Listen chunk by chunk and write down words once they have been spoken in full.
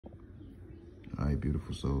All right,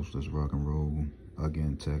 beautiful souls, let's rock and roll.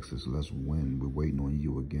 Again, Texas, let's win. We're waiting on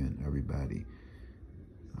you again, everybody.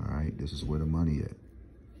 All right, this is where the money at.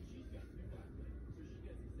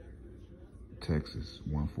 Texas,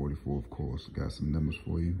 144, of course. Got some numbers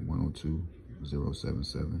for you, 102,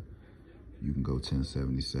 077. You can go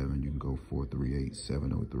 1077. You can go 438,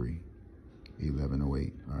 703,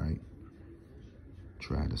 1108, all right?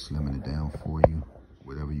 Try to slimming it down for you.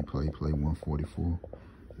 Whatever you play 144.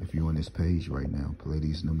 If you're on this page right now, play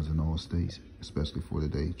these numbers in all states, especially for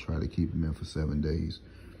today. Try to keep them in for 7 days.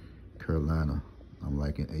 Carolina, I'm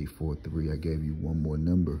liking 843. I gave you one more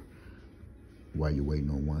number while you're waiting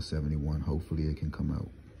on 171. Hopefully it can come out.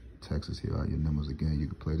 Texas, here are your numbers again. You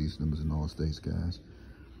can play these numbers in all states, guys.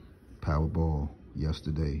 Powerball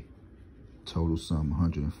yesterday, total sum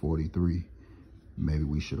 143. Maybe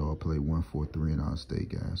we should all play 143 in our state,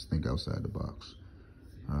 guys. Think outside the box.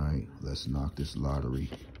 All right, let's knock this lottery.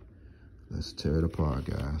 Let's tear it apart,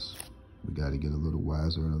 guys. We got to get a little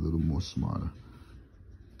wiser and a little more smarter.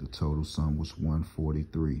 The total sum was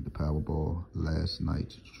 143. The Powerball last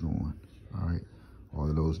night's drawing. All right, all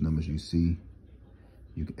of those numbers you see,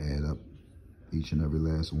 you can add up each and every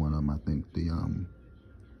last one of them. I think the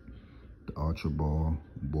Ultra Ball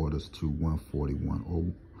brought us to 141.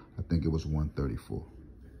 Oh, I think it was 134.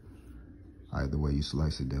 Either way you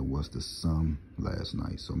slice it, that was the sum last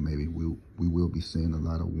night. So maybe we will be seeing a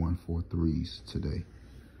lot of 143s today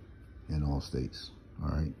in all states. All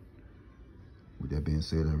right. With that being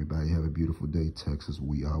said, everybody have a beautiful day. Texas,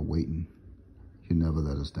 we are waiting. You never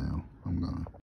let us down. I'm gone.